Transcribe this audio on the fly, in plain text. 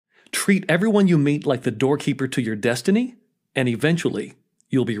Treat everyone you meet like the doorkeeper to your destiny, and eventually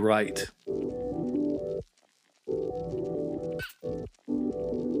you'll be right.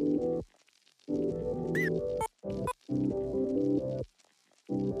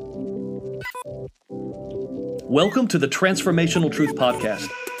 Welcome to the Transformational Truth Podcast,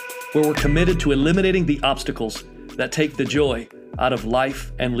 where we're committed to eliminating the obstacles that take the joy out of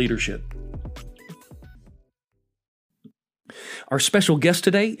life and leadership. Our special guest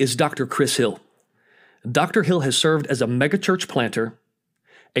today is Dr. Chris Hill. Dr. Hill has served as a megachurch planter,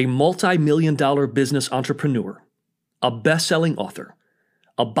 a multi-million-dollar business entrepreneur, a best-selling author,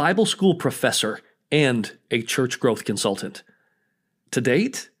 a Bible school professor, and a church growth consultant. To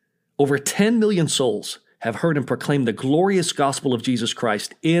date, over 10 million souls have heard him proclaim the glorious gospel of Jesus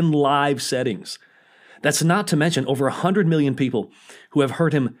Christ in live settings. That's not to mention over 100 million people who have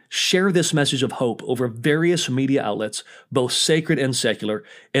heard him share this message of hope over various media outlets, both sacred and secular,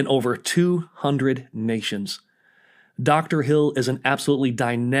 in over 200 nations. Dr. Hill is an absolutely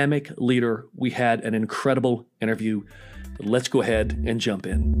dynamic leader. We had an incredible interview. Let's go ahead and jump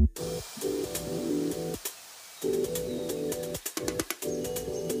in.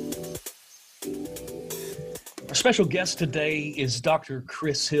 Our special guest today is Dr.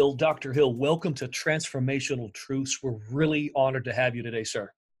 Chris Hill. Dr. Hill, welcome to Transformational Truths. We're really honored to have you today,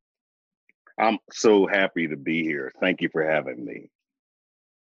 sir. I'm so happy to be here. Thank you for having me.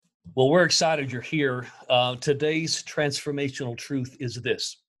 Well, we're excited you're here. Today's transformational truth is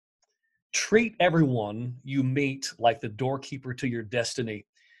this: treat everyone you meet like the doorkeeper to your destiny,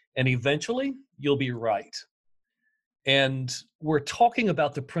 and eventually you'll be right. And we're talking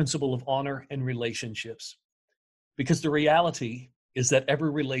about the principle of honor and relationships, because the reality is that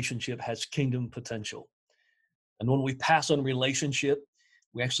every relationship has kingdom potential. And when we pass on relationship,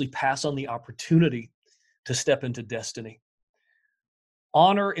 we actually pass on the opportunity to step into destiny.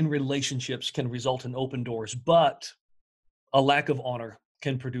 Honor in relationships can result in open doors, but a lack of honor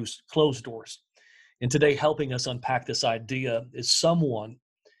can produce closed doors. And today, helping us unpack this idea is someone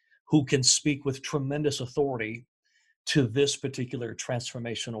who can speak with tremendous authority to this particular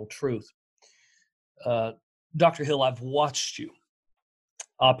transformational truth. Dr. Hill, I've watched you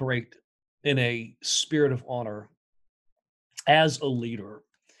operate in a spirit of honor as a leader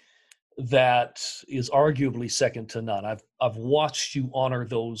that is arguably second to none. I've watched you honor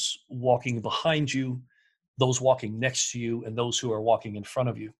those walking behind you, those walking next to you, and those who are walking in front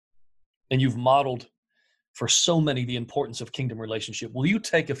of you. And you've modeled for so many the importance of kingdom relationship. Will you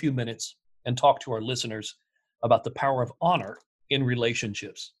take a few minutes and talk to our listeners about the power of honor in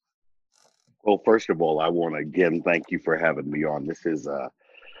relationships? Well, first of all, I want to again thank you for having me on.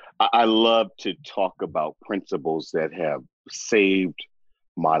 I love to talk about principles that have saved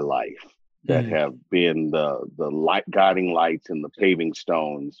my life, that have been the light, guiding lights and the paving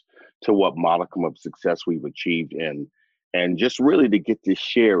stones to what modicum of success we've achieved, and just really to get to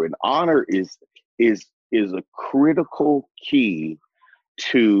share. And honor is a critical key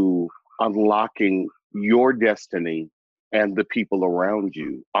to unlocking your destiny and the people around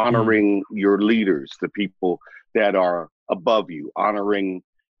you, honoring your leaders, the people that are above you, honoring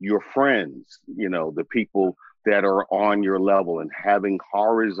your friends, the people that are on your level, and having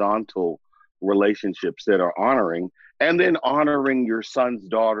horizontal relationships that are honoring, and then honoring your sons,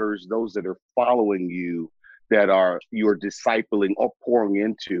 daughters, those that are following you, that are you're discipling or pouring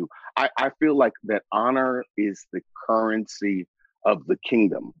into. I feel like that honor is the currency of the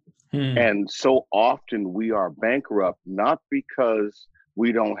kingdom. And so often we are bankrupt, not because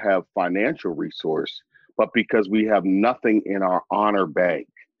we don't have financial resource, but because we have nothing in our honor bank.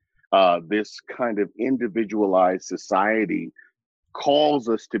 This kind of individualized society calls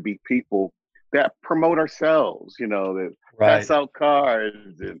us to be people that promote ourselves, that pass out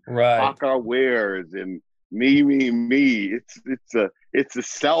cards and hawk our wares and me. It's a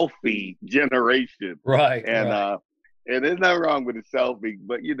selfie generation. And there's nothing wrong with a selfie,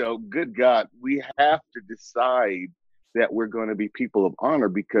 but good God, we have to decide that we're going to be people of honor,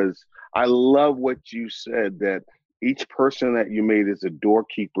 because I love what you said, that each person that you made is a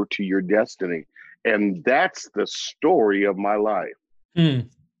doorkeeper to your destiny. And that's the story of my life.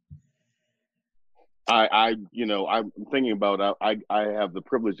 I'm thinking about, I have the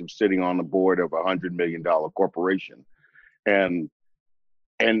privilege of sitting on the board of $100 million corporation.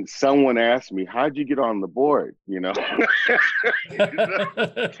 And someone asked me, how'd you get on the board?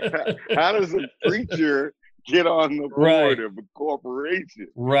 How does a preacher get on the board of a corporation?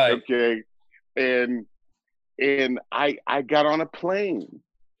 Okay. And I got on a plane.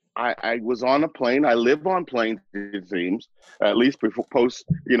 I was on a plane. I live on planes, it seems, at least before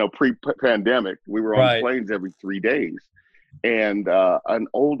pre-pandemic. We were on planes every 3 days. And an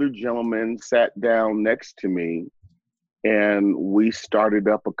older gentleman sat down next to me, and we started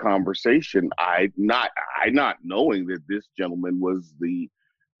up a conversation. I not knowing that this gentleman was the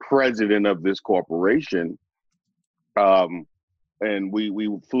president of this corporation. Um, and we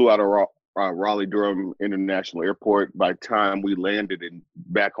flew out of Raleigh Durham International Airport. By the time we landed in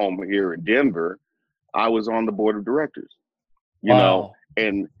back home here in Denver, I was on the board of directors. You know, Wow.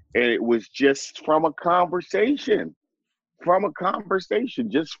 and it was just from a conversation,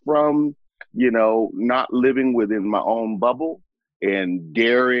 just from, not living within my own bubble and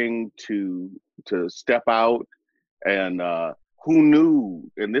daring to step out. And who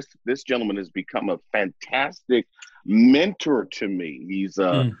knew? And this gentleman has become a fantastic mentor to me.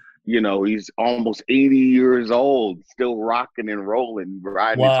 Mm. He's almost 80 years old, still rocking and rolling,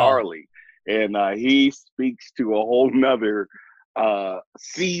 riding his Wow. Harley. And he speaks to a whole nother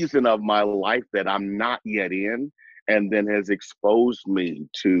season of my life that I'm not yet in, and then has exposed me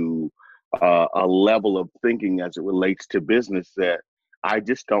to a level of thinking as it relates to business that I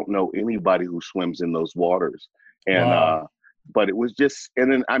just don't know anybody who swims in those waters. And Wow. but it was just,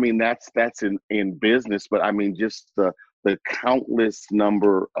 and then I mean that's in business, but I mean just the countless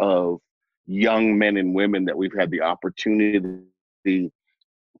number of young men and women that we've had the opportunity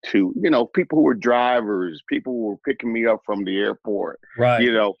to, people who were drivers, people who were picking me up from the airport, Right.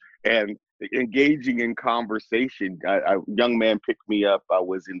 and engaging in conversation. A young man picked me up. I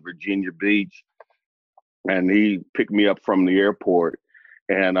was in Virginia Beach, and he picked me up from the airport.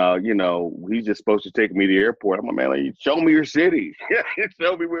 And he's just supposed to take me to the airport. I'm like, man, like, show me your city.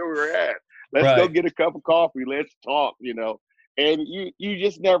 Show me where we're at. Let's go Right. get a cup of coffee. Let's talk. And you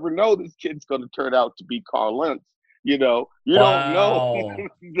just never know this kid's going to turn out to be Carl Lentz. You don't know Wow.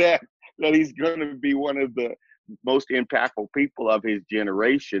 that that he's going to be one of the most impactful people of his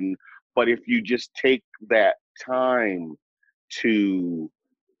generation. But if you just take that time to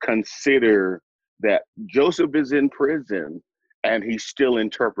consider that Joseph is in prison and he's still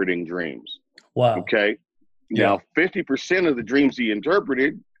interpreting dreams. Wow. Okay. Yeah. Now, 50% of the dreams he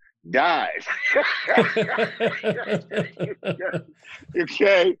interpreted died.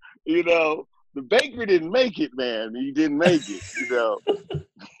 Okay. The baker didn't make it, man. He didn't make it.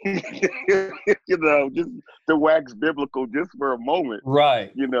 Just to wax biblical just for a moment,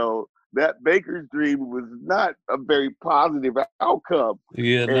 Right. that baker's dream was not a very positive outcome,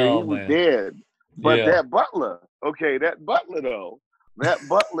 Yeah, and he no, was man. dead. But Yeah. that butler though, that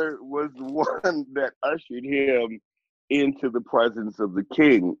butler was the one that ushered him into the presence of the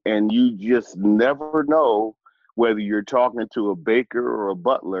king. And you just never know whether you're talking to a baker or a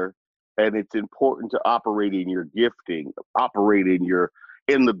butler. And it's important to operate in your gifting, operate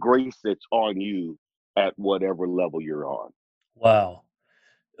in the grace that's on you at whatever level you're on. Wow.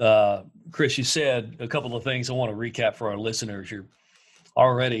 Chris, you said a couple of things I want to recap for our listeners. You're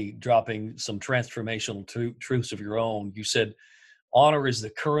already dropping some transformational truths of your own. You said honor is the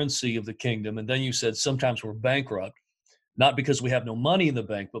currency of the kingdom. And then you said sometimes we're bankrupt, not because we have no money in the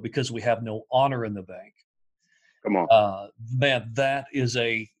bank, but because we have no honor in the bank. Come on. Man, that is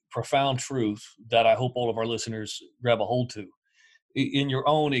a profound truth that I hope all of our listeners grab a hold to. In your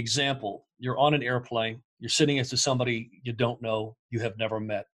own example, you're on an airplane, you're sitting next to somebody you don't know, you have never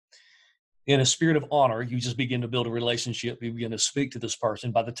met. In a spirit of honor, you just begin to build a relationship. You begin to speak to this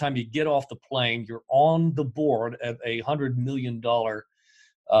person. By the time you get off the plane, you're on the board of $100 million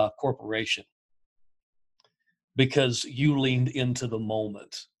corporation because you leaned into the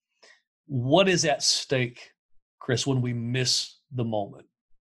moment. What is at stake, Chris, when we miss the moment?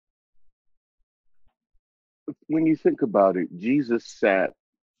 When you think about it, Jesus sat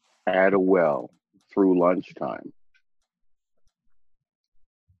at a well through lunchtime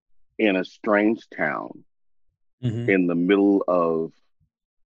in a strange town Hmm. in the middle of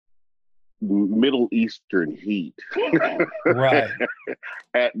Middle Eastern heat Right.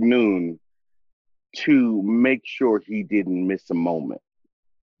 at noon to make sure he didn't miss a moment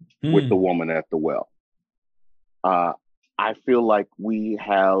with the Hmm. woman at the well. Uh, I feel like we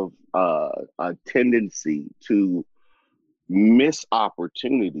have a tendency to miss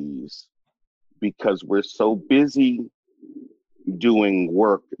opportunities because we're so busy doing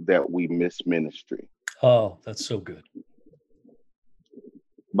work that we miss ministry. Oh, that's so good.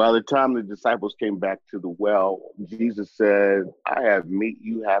 By the time the disciples came back to the well, Jesus said, I have meat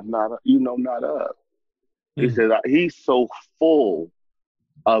you have not, you know, not of. He Hmm. said, he's so full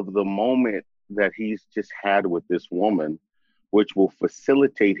of the moment that he's just had with this woman, which will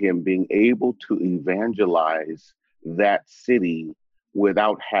facilitate him being able to evangelize that city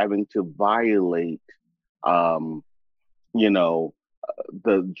without having to violate, um, you know,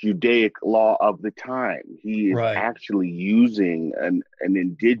 the Judaic law of the time. He is Right. actually using an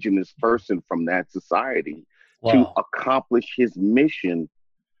indigenous person from that society to Wow. accomplish his mission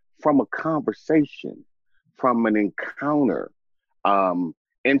from a conversation, from an encounter. Um,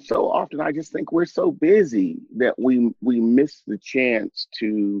 and so often I just think we're so busy that we miss the chance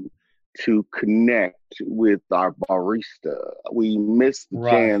to connect with our barista. We miss the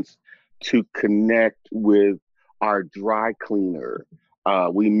Right. chance to connect with our dry cleaner.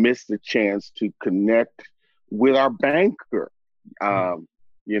 We miss the chance to connect with our banker. Mm. Um,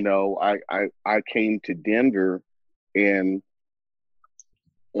 I came to Denver and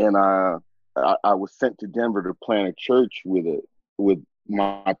and I was sent to Denver to plant a church with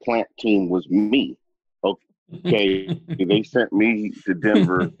my plant team was me. Okay, they sent me to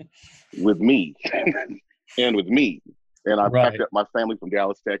Denver with me and with me, and I packed Right. up my family from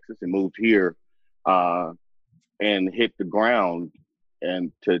Dallas, Texas, and moved here, uh, and hit the ground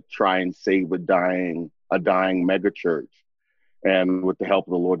and to try and save a dying mega church. And with the help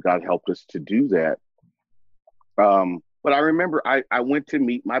of the Lord, God helped us to do that. But I remember I went to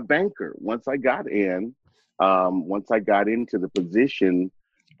meet my banker once I got in. Once I got into the position,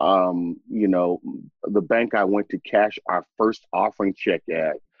 the bank I went to cash our first offering check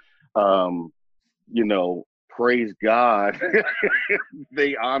at, um, praise God,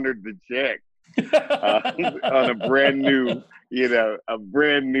 they honored the check uh, on a brand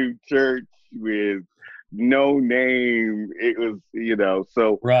new church with no name. It was,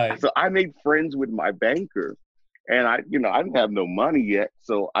 so Right. so I made friends with my banker, and I didn't have no money yet,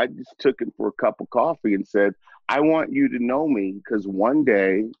 so I just took him for a cup of coffee and said, "I want you to know me because one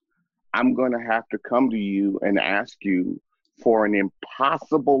day I'm going to have to come to you and ask you for an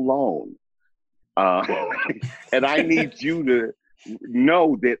impossible loan, uh, and I need you to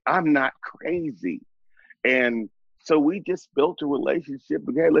know that I'm not crazy." And so we just built a relationship.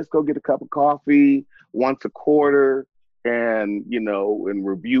 Okay, let's go get a cup of coffee once a quarter, and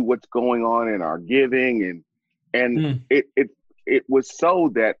review what's going on in our giving, and Mm. it was so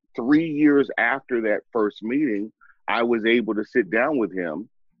that 3 years after that first meeting, I was able to sit down with him,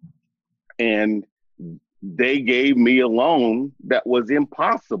 and they gave me a loan that was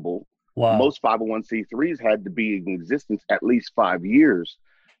impossible. Wow. Most 501(c)(3)s had to be in existence at least 5 years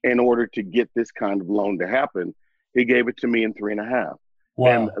in order to get this kind of loan to happen. He gave it to me in 3.5.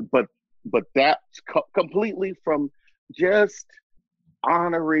 And Wow. but that's completely from just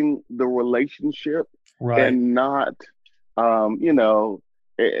honoring the relationship Right. and not, um, you know,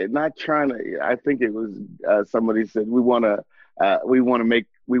 not trying to. I think it was somebody said we want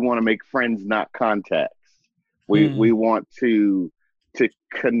to make friends, not contacts. We Mm. want to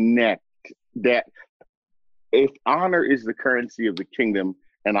connect. That if honor is the currency of the kingdom,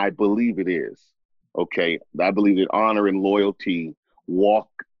 and I believe it is, okay, I believe that honor and loyalty walk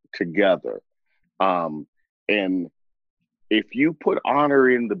together. Um, and if you put honor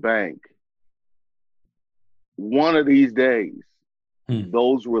in the bank, one of these days, Mm.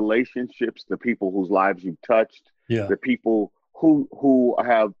 those relationships, the people whose lives you've touched, Yeah. the people who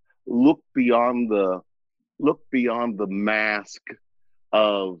have looked beyond the mask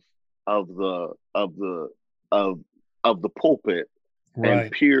of of of the pulpit and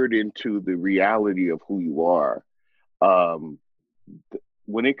Right. peered into the reality of who you are. Um,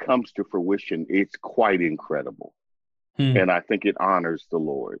 when it comes to fruition, it's quite incredible, Mm. and I think it honors the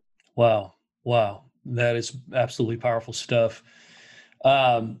Lord. Wow. Wow. That is absolutely powerful stuff.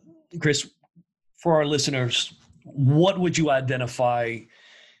 Um, Chris, for our listeners, what would you identify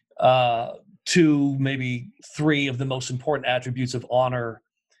uh, two, maybe three of the most important attributes of honor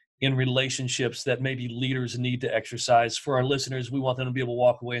in relationships that maybe leaders need to exercise? For our listeners, we want them to be able to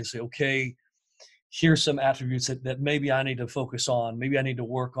walk away and say, okay, here's some attributes that maybe I need to focus on. Maybe I need to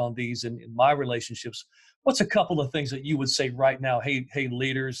work on these in my relationships. What's a couple of things that you would say right now? Hey,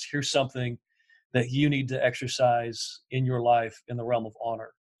 leaders, here's something that you need to exercise in your life in the realm of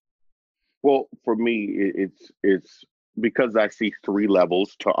honor. Well, for me, it's because I see three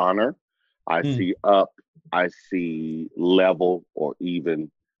levels to honor. I Mm. see up, I see level or even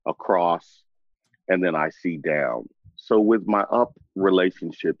across, and then I see down. So with my up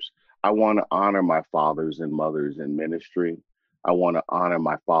relationships, I want to honor my fathers and mothers in ministry. I want to honor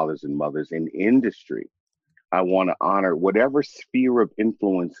my fathers and mothers in industry. I want to honor whatever sphere of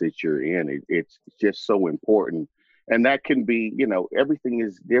influence that you're in. It's just so important. And that can be, everything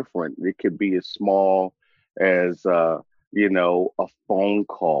is different. It could be as small as, a phone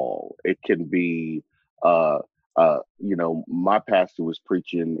call. It can be, my pastor was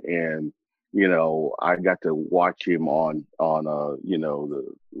preaching, and, I got to watch him on the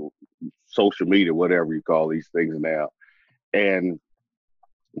social media, whatever you call these things now. And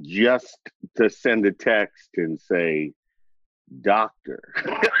just to send a text and say, doctor.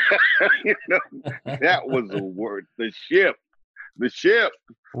 You know, that was a word. The ship.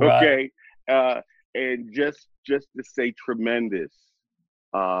 Right. Okay. And just to say tremendous.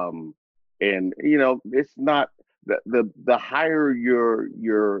 Um, and it's not the higher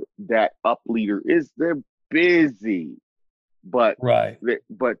your that up leader is, they're busy, but Right.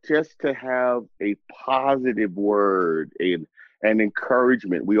 but just to have a positive word and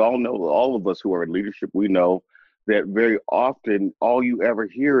encouragement. We all know, all of us who are in leadership, we know that very often all you ever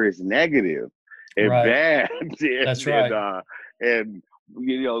hear is negative and Right. bad, That's and right. and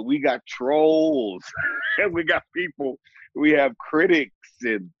we got trolls, and we got people, we have critics,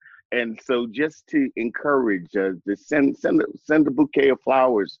 and so just to encourage, to send a bouquet of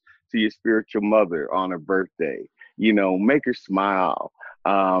flowers to your spiritual mother on her birthday, make her smile,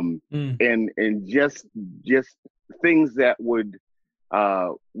 Mm. and just things that would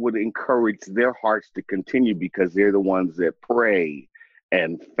encourage their hearts to continue, because they're the ones that pray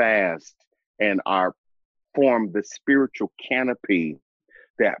and fast and are form the spiritual canopy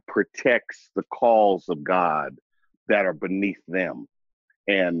that protects the calls of God that are beneath them.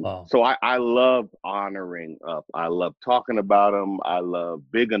 And Wow. so I love honoring up. I love talking about them. I love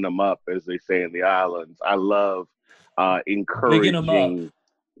bigging them up, as they say in the islands. I love Bigging them up. encouraging.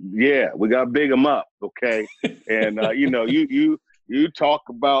 Yeah, we got to big them up, okay? And you talk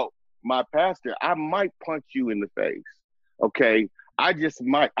about my pastor, I might punch you in the face, okay? I just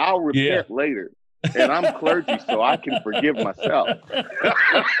might. I'll Yeah. repent later, and I'm clergy, so I can forgive myself.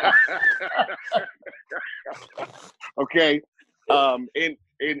 Okay, and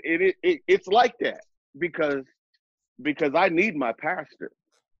it's like that because I need my pastor.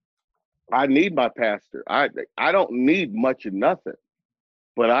 I need my pastor. I don't need much of nothing,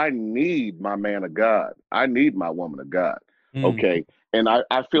 but I need my man of God. I need my woman of God. Mm. Okay, and I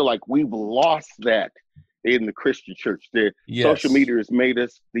feel like we've lost that in the Christian church. The social Yes. media has made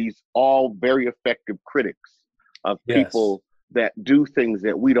us these all very effective critics of Yes. people that do things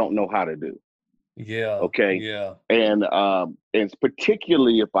that we don't know how to do. Yeah. Okay, Yeah. and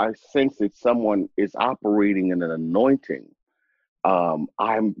particularly if I sense that someone is operating in an anointing,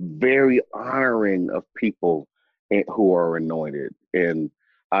 I'm very honoring of people who are anointed. And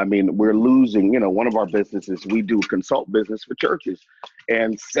I mean, we're losing, one of our businesses, we do consult business for churches,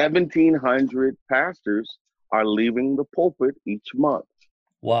 and 1,700 pastors are leaving the pulpit each month.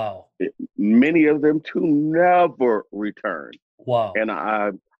 Wow. Many of them to never return. Wow. And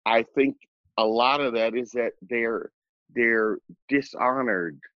I think a lot of that is that they're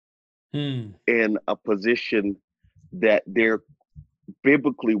dishonored Hmm. in a position that they're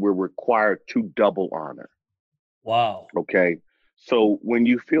biblically we're required to double honor. Wow. Okay. So when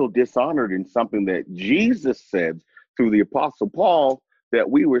you feel dishonored in something that Jesus said through the Apostle Paul that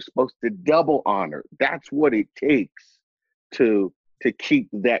we were supposed to double honor, that's what it takes to keep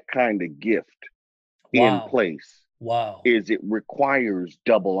that kind of gift in Wow. place. Wow. Is it requires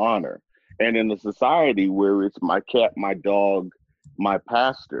double honor. And in a society where it's my cat, my dog, my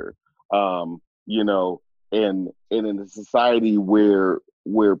pastor, um, you know, and in a society where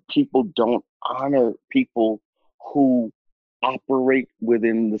people don't honor people who operate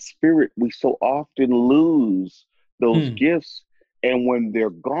within the spirit, we so often lose those Hmm. gifts. And when they're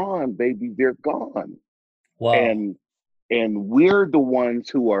gone, baby, they're gone. Wow. And we're the ones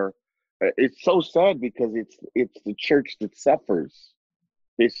who are, it's so sad because it's the church that suffers.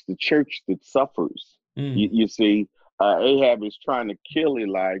 It's the church that suffers. Hmm. You see, Ahab is trying to kill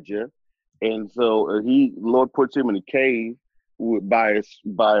Elijah, and so Lord puts him in a cave by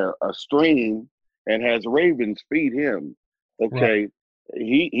a stream, and has ravens feed him. Right. Okay,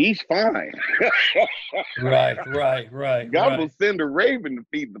 he's fine. Right. Right. Right. God will Right. send a raven to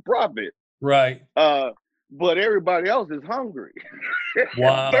feed the prophet, Right. uh, but everybody else is hungry and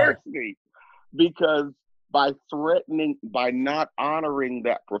Wow. thirsty, because by not honoring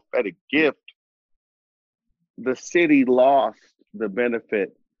that prophetic gift, the city lost the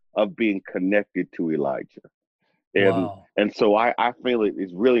benefit of being connected to Elijah. And Wow. so I feel it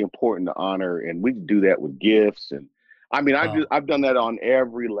is really important to honor, and we do that with gifts. And I mean, Wow. I've done that on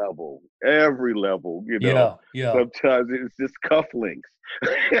every level, every level. Yeah. Yeah. Sometimes it's just cufflinks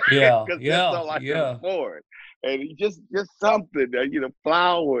Yeah. because that's Yeah. all I can Yeah. afford, and just something,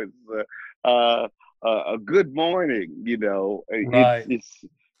 flowers, uh, a good morning. Right.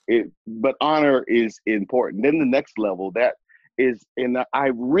 But honor is important. Then the next level that is, and I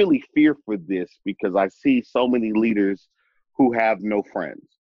really fear for this because I see so many leaders who have no friends,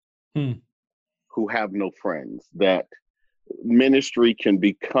 Hmm. that ministry can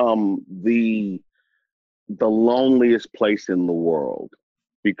become the loneliest place in the world.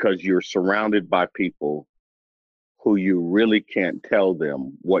 because you're surrounded by people who you really can't tell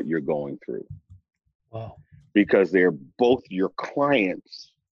them what you're going through, Wow. because they're both your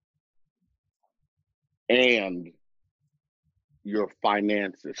clients and your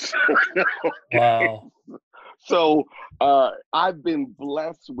finances. Okay? Wow. So I've been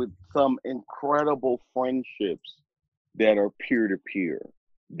blessed with some incredible friendships that are peer to peer,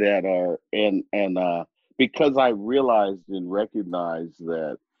 that are and because I realized and recognized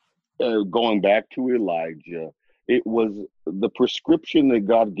that, going back to Elijah, it was the prescription that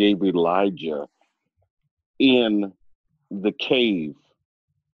God gave Elijah in the cave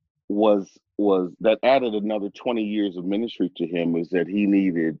was that added another 20 years of ministry to him, is that he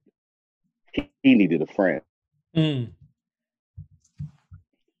needed a friend. Mm.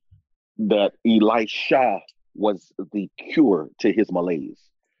 That Elisha was the cure to his malaise.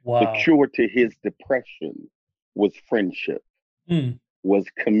 The Wow. cure to his depression was friendship, Mm. was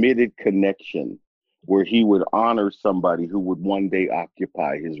committed connection, where he would honor somebody who would one day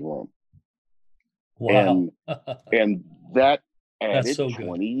occupy his room. Wow. And that That's added so good.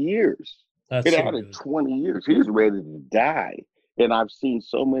 20 years. That's It so added good. 20 years. He was ready to die. And I've seen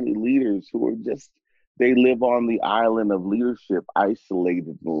so many leaders who are just, they live on the island of leadership,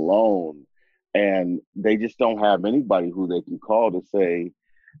 isolated and alone. And they just don't have anybody who they can call to say,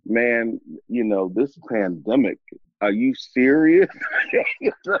 man, this pandemic, are you serious?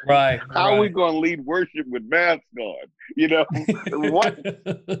 Right. How are we Right. going to lead worship with masks on? What?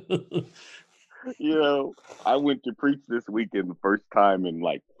 I went to preach this weekend, the first time in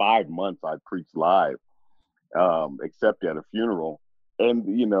like 5 months I preached live, except at a funeral. And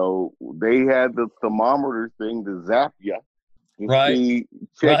they had the thermometer thing to zap you to Right. see,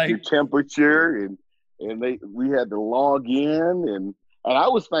 check your Right. temperature, and we had to log in, and I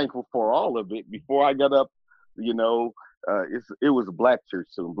was thankful for all of it. Before I got up, it was a black church,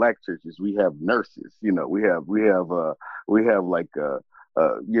 so in black churches we have nurses. We have like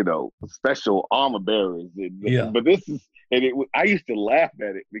special armor bearers. Yeah. But this is, and I used to laugh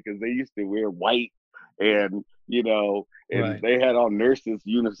at it because they used to wear white, and and Right. they had on nurses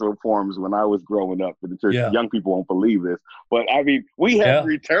uniforms when I was growing up in the church. Yeah. Young people won't believe this, but I mean, we have Yeah.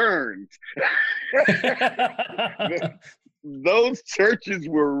 returned. Those churches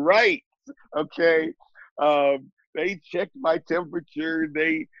were right. Okay. They checked my temperature.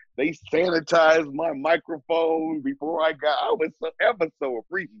 They sanitized my microphone before I was ever so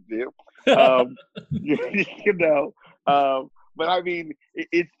appreciative. Um, you know, but I mean,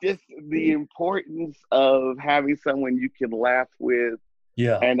 it's just the importance of having someone you can laugh with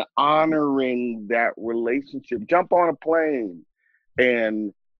Yeah. and honoring that relationship. Jump on a plane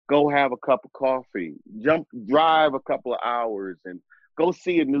and go have a cup of coffee. Drive a couple of hours and go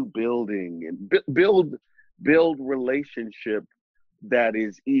see a new building and build relationship that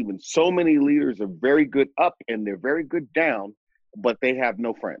is even. So many leaders are very good up and they're very good down, but they have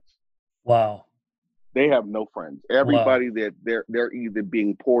no friends. Wow. They have no friends. Wow. Everybody that they're either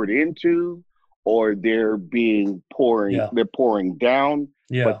being poured into or Yeah. they're pouring down,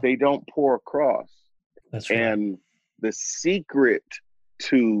 but Yeah. they don't pour across. That's right. And the secret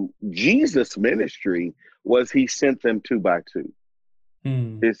to Jesus' ministry was he sent them two by two.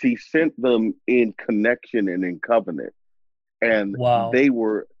 Mm. Is he sent them in connection and in covenant. And Wow. they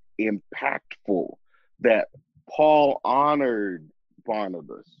were impactful, that Paul honored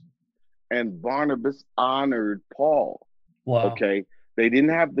Barnabas and Barnabas honored Paul. Wow. Okay. They didn't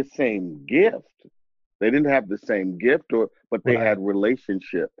have the same gift. But they had Right.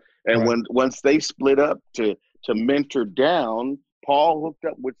 relationship. And Right. once they split up to mentor down, Paul hooked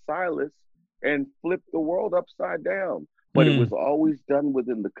up with Silas and flipped the world upside down. But it was Mm. always done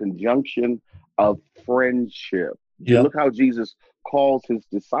within the conjunction of friendship. Look Yep. how Jesus calls his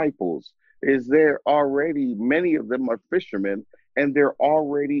disciples. Is there already, many of them are fishermen, and they're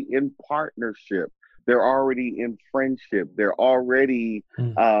already in partnership. They're already in friendship. They're already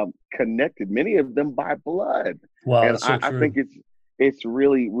Mm. connected, many of them by blood. Wow. And That's so I think true. it's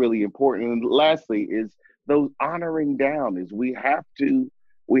really, really important. And lastly is those honoring down, is we have to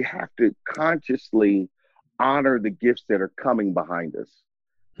consciously honor the gifts that are coming behind us,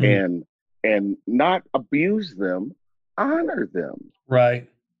 Mm. and not abuse them, honor them. Right.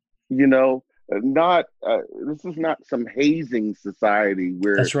 you know not This is not some hazing society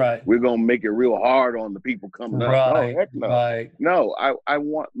where That's right. we're going to make it real hard on the people coming up. Oh, Right. heck no. Right. No, I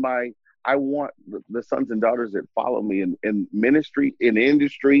want the sons and daughters that follow me in ministry, in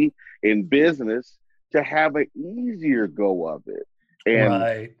industry, in business, to have an easier go of it, and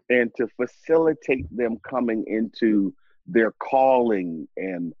Right. to facilitate them coming into their calling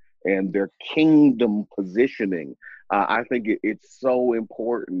and their kingdom positioning. I think it's so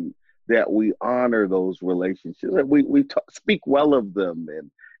important that we honor those relationships, that we speak well of them,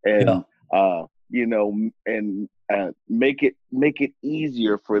 Yeah. and and make it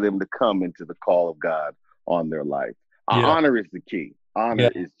easier for them to come into the call of God on their life. Yeah. Honor is the key. Yeah.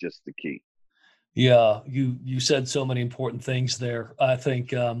 Honor is just the key. Yeah. You said so many important things there. I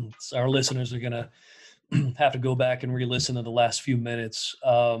think our listeners are going to have to go back and re-listen to the last few minutes.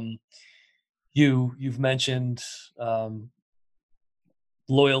 You've mentioned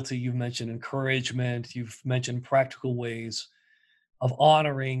loyalty, you've mentioned encouragement, you've mentioned practical ways of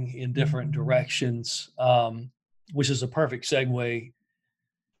honoring in different directions, which is a perfect segue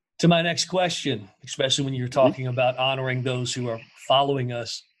to my next question, especially when you're talking about honoring those who are following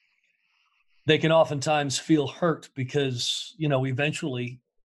us. They can oftentimes feel hurt because, eventually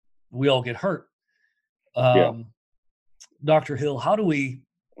we all get hurt. Yeah. Dr. Hill, how do we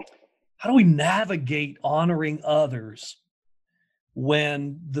navigate honoring others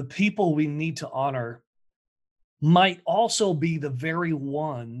when the people we need to honor might also be the very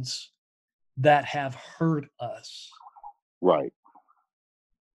ones that have hurt us? Right.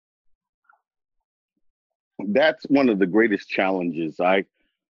 That's one of the greatest challenges.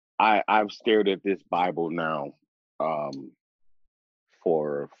 I've stared at this Bible now um,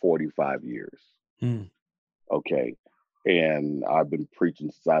 for 45 years. Hmm. Okay. And I've been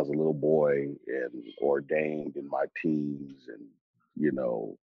preaching since I was a little boy and ordained in my teens, and,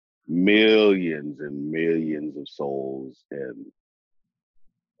 millions and millions of souls, and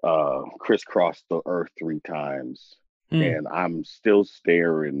crisscrossed the earth 3 times. Hmm. And I'm still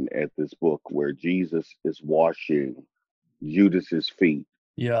staring at this book where Jesus is washing Judas's feet.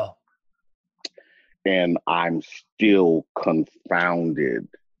 Yeah. And I'm still confounded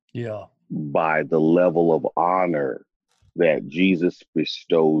Yeah. by the level of honor that Jesus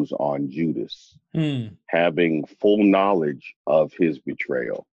bestows on Judas, Hmm. having full knowledge of his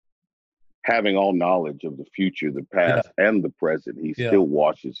betrayal, having all knowledge of the future, the Yeah. past, and the present. He Yeah. still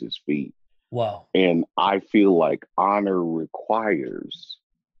washes his feet. Wow. And I feel like honor requires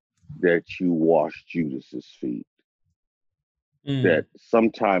that you wash Judas's feet. Hmm. That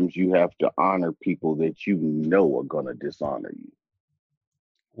sometimes you have to honor people that you know are going to dishonor you,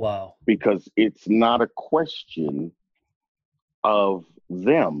 Wow. because it's not a question of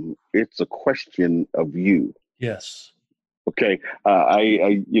them, it's a question of you. Yes. Okay.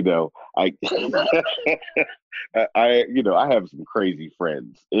 I I have some crazy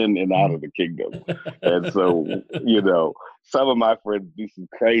friends in and out of the kingdom. And so, some of my friends do some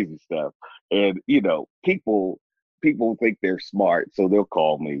crazy stuff. And, people think they're smart, so they'll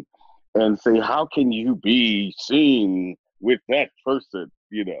call me and say, "How can you be seen with that person?"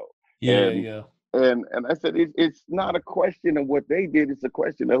 Yeah. And Yeah. I said, it's not a question of what they did, it's a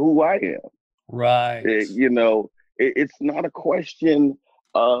question of who I am. Right. It's not a question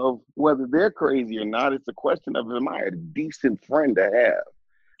of whether they're crazy or not. It's a question of, am I a decent friend to have?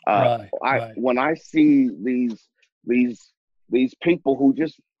 Right. Right. When I see these people who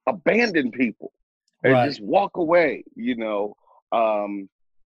just abandon people and Right. just walk away,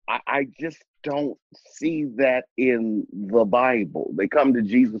 I just don't see that in the Bible. They come to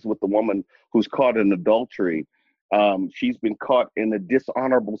Jesus with the woman who's caught in adultery. She's been caught in a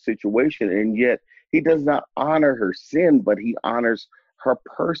dishonorable situation, and yet he does not honor her sin, but he honors her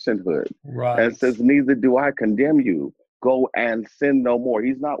personhood and Right. says, "Neither do I condemn you. Go and sin no more."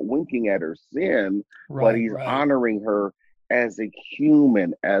 He's not winking at her sin, but Right. he's Right. honoring her as a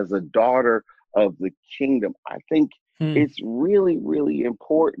human, as a daughter of the kingdom. I think Hmm. it's really, really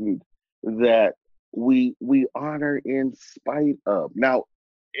important that we honor in spite of. Now,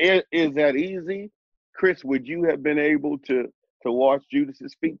 is that easy? Chris, would you have been able to wash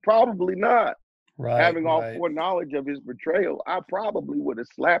Judas's feet? Probably not. Right. Having all Right. foreknowledge of his betrayal, I probably would have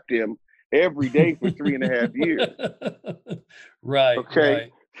slapped him every day for 3.5 years. Right. Okay,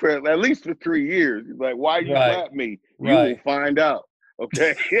 Right. for at least for 3 years. He's like, "Why you Right. slap me? You will Right. find out."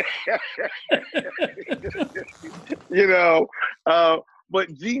 Okay. you know uh,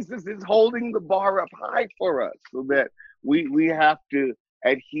 but Jesus is holding the bar up high for us, so that we have to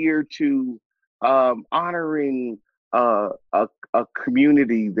adhere to honoring a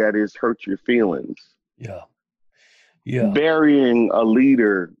community that has hurt your feelings, Yeah. Yeah. burying a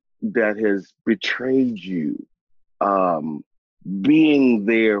leader that has betrayed you, um, being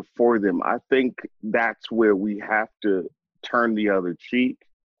there for them. I think that's where we have to turn the other cheek.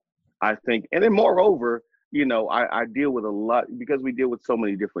 I think, and then moreover, I deal with a lot, because we deal with so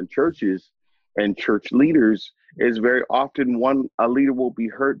many different churches and church leaders. Is very often a leader will be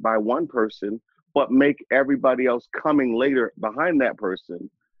hurt by one person, but make everybody else coming later behind that person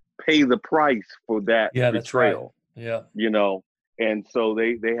pay the price for that Yeah. That's right. betrayal. Yeah. you know. And so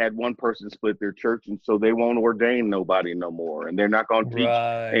they had one person split their church, and so they won't ordain nobody no more, and they're not going to teach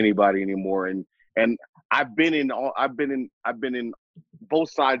Right. anybody anymore. And I've been in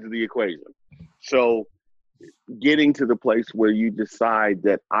both sides of the equation. So getting to the place where you decide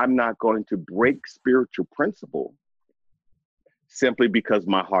that I'm not going to break spiritual principle simply because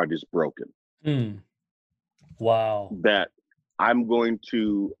my heart is broken. Mm. Wow. That I'm going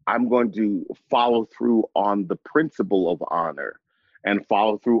to follow through on the principle of honor and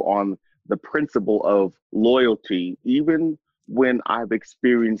follow through on the principle of loyalty, even when I've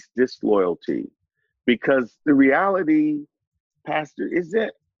experienced disloyalty. Because the reality, Pastor, is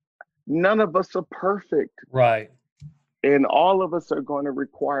that none of us are perfect, Right. and all of us are going to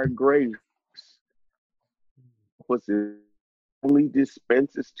require grace. Was only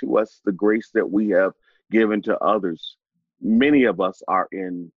dispenses to us the grace that we have given to others. Many of us are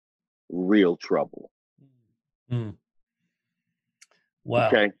in real trouble. Mm. Wow.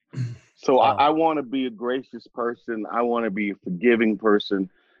 Okay. So I Wow. want to be a gracious person. I want to be a forgiving person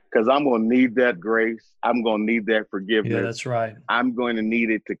because I'm going to need that grace. I'm going to need that Yeah, forgiveness. that's right. I'm going to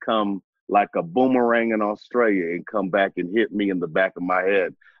need it to come like a boomerang in Australia and come back and hit me in the back of my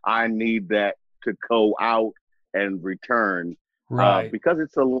head. I need that to go out and return Right. because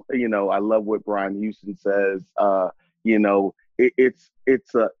I love what Brian Houston says.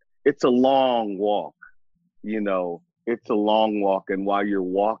 It's a long walk. It's a long walk, and while you're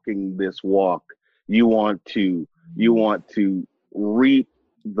walking this walk, you want to reap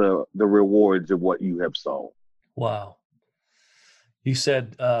the rewards of what you have sown. Wow. You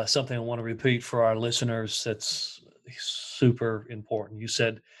said something I want to repeat for our listeners that's super important. You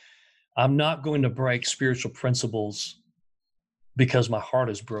said, I'm not going to break spiritual principles because my heart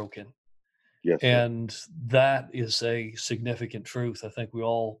is broken. Yes, sir. And that is a significant truth. I think we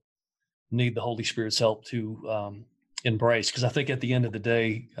all need the Holy Spirit's help to embrace. Because I think at the end of the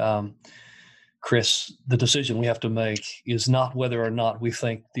day, Chris, the decision we have to make is not whether or not we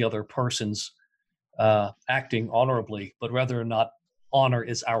think the other person's acting honorably, but whether or not honor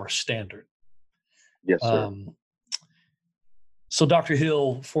is our standard. Yes, sir. Um, so, Dr.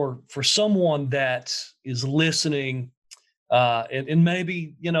 Hill, for someone that is listening, and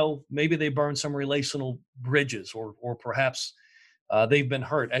maybe maybe they burn some relational bridges, or perhaps they've been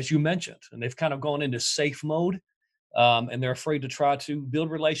hurt, as you mentioned, and they've kind of gone into safe mode, and they're afraid to try to build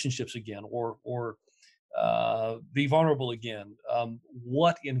relationships again, or be vulnerable again.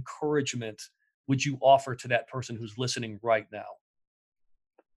 What encouragement would you offer to that person who's listening right now?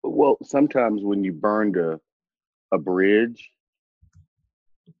 Well, sometimes when you burned a bridge,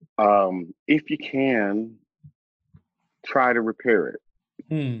 if you can, try to repair it.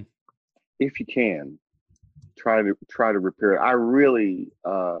 Hmm. If you can, try to repair it.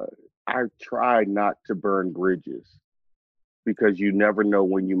 I try not to burn bridges because you never know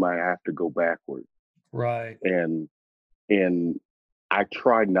when you might have to go backward. Right. And and I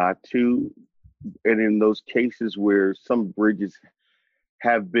try not to. And in those cases where some bridges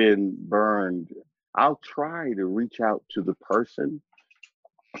have been burned, I'll try to reach out to the person.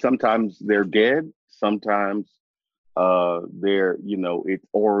 Sometimes they're dead. Sometimes it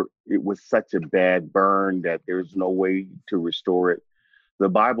was such a bad burn that there's no way to restore it. The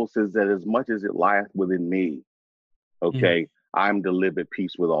Bible says that as much as it lieth within me, Hmm. okay, I'm to live at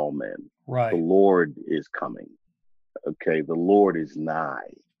peace with all men. The Right. Lord is coming. Okay, the Lord is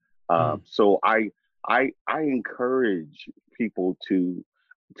nigh. Hmm. So I encourage people to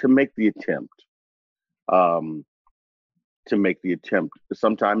make the attempt. Um, to make the attempt.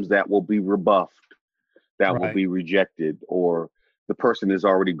 Sometimes that will be rebuffed, that will Right. be rejected, or the person has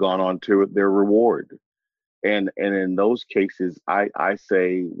already gone on to their reward. And in those cases, I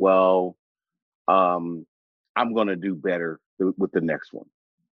say, well, um, I'm going to do better with the next one.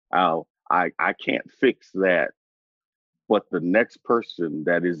 I can't fix that, but the next person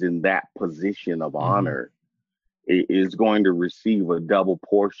that is in that position of Hmm. honor is going to receive a double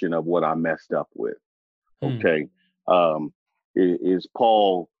portion of what I messed up with. Hmm. Okay, is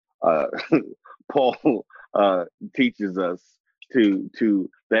Paul? Paul teaches us to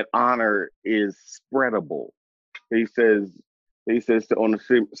that honor is spreadable. He says to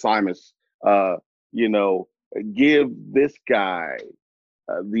Onesimus, uh, you know, give this guy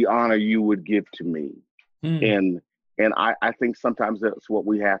the honor you would give to me. Hmm. And I think sometimes that's what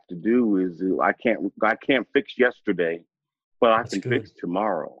we have to do is I can't fix yesterday, but I That's can good. fix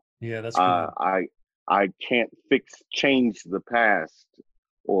tomorrow. Yeah, that's Uh, good. I I can't change the past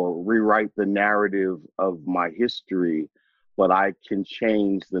or rewrite the narrative of my history, but I can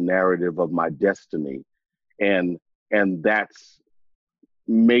change the narrative of my destiny. And that's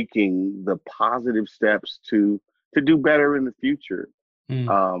making the positive steps to to do better in the future. Mm.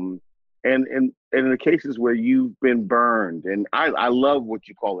 Um, and in the cases where you've been burned, and I love what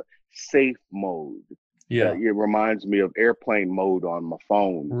you call it, safe mode. Yeah. It reminds me of airplane mode on my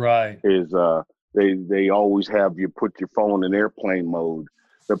phone. Right. Is they always have you put your phone in airplane mode.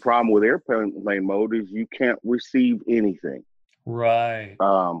 The problem with airplane mode is you can't receive anything. Right.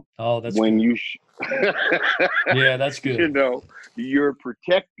 Oh, that's When good. you Yeah, that's you good. know, you're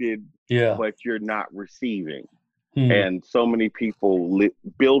protected, Yeah. but you're not receiving. Hmm. And so many people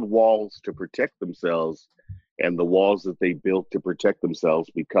build walls to protect themselves, and the walls that they built to protect themselves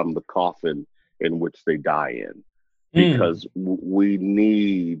become the coffin in which they die in. Hmm. Because we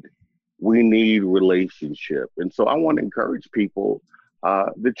need relationship, and so I want to encourage people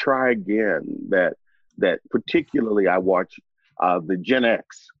to try again. That particularly, I watch the Gen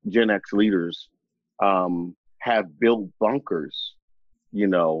X leaders have built bunkers. You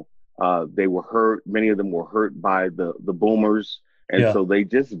know, they were hurt. Many of them were hurt by the boomers, and Yeah. so they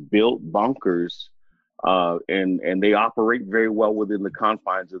just built bunkers, and they operate very well within the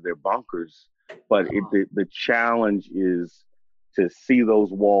confines of their bunkers. But the challenge is to see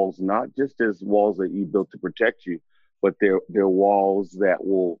those walls not just as walls that you built to protect you, but they're walls that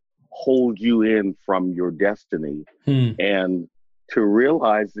will hold you in from your destiny, Hmm. and to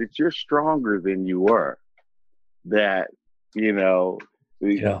realize that you're stronger than you were. That you know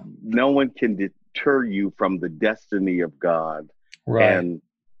Yeah. no one can deter you from the destiny of God. Right. And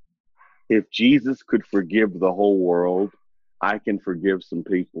if Jesus could forgive the whole world, I can forgive some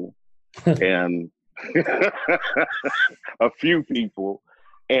people and a few people.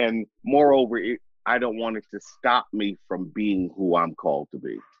 And moreover, I don't want it to stop me from being who I'm called to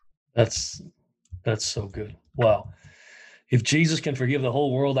be. That's that's so good. Wow. If Jesus can forgive the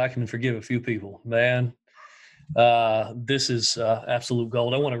whole world, I can forgive a few people. Man, this is absolute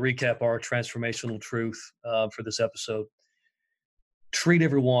gold. I want to recap our transformational truth for this episode. Treat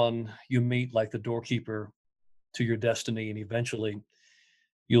everyone you meet like the doorkeeper to your destiny, and eventually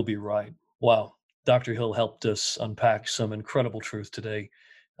you'll be right. Wow. Dr. Hill helped us unpack some incredible truth today.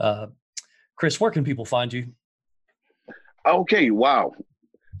 Uh, Chris, where can people find you? Okay, wow.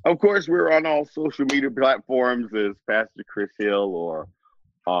 Of course, we're on all social media platforms as Pastor Chris Hill, or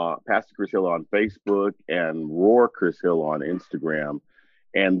Pastor Chris Hill on Facebook, and Roar Chris Hill on Instagram.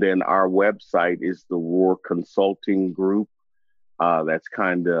 And then our website is the Roar Consulting Group. That's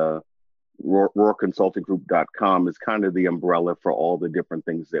kind of roarconsultinggroup.com is kind of the umbrella for all the different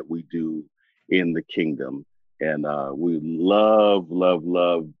things that we do in the kingdom. And we love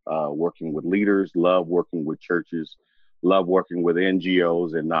working with leaders, love working with churches, love working with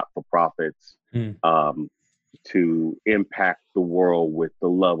NGOs and not for profits, Hmm. to impact the world with the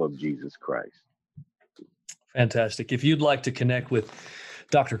love of Jesus Christ. Fantastic. If you'd like to connect with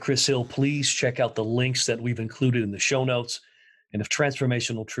Dr. Chris Hill, please check out the links that we've included in the show notes. And if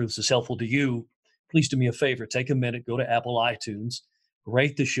Transformational Truths is helpful to you, please do me a favor. Take a minute, go to Apple iTunes,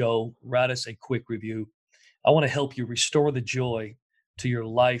 rate the show, write us a quick review. I want to help you restore the joy to your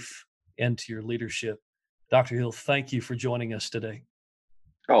life and to your leadership. Dr. Hill, thank you for joining us today.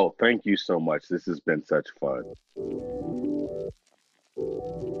 Oh, thank you so much. This has been such fun.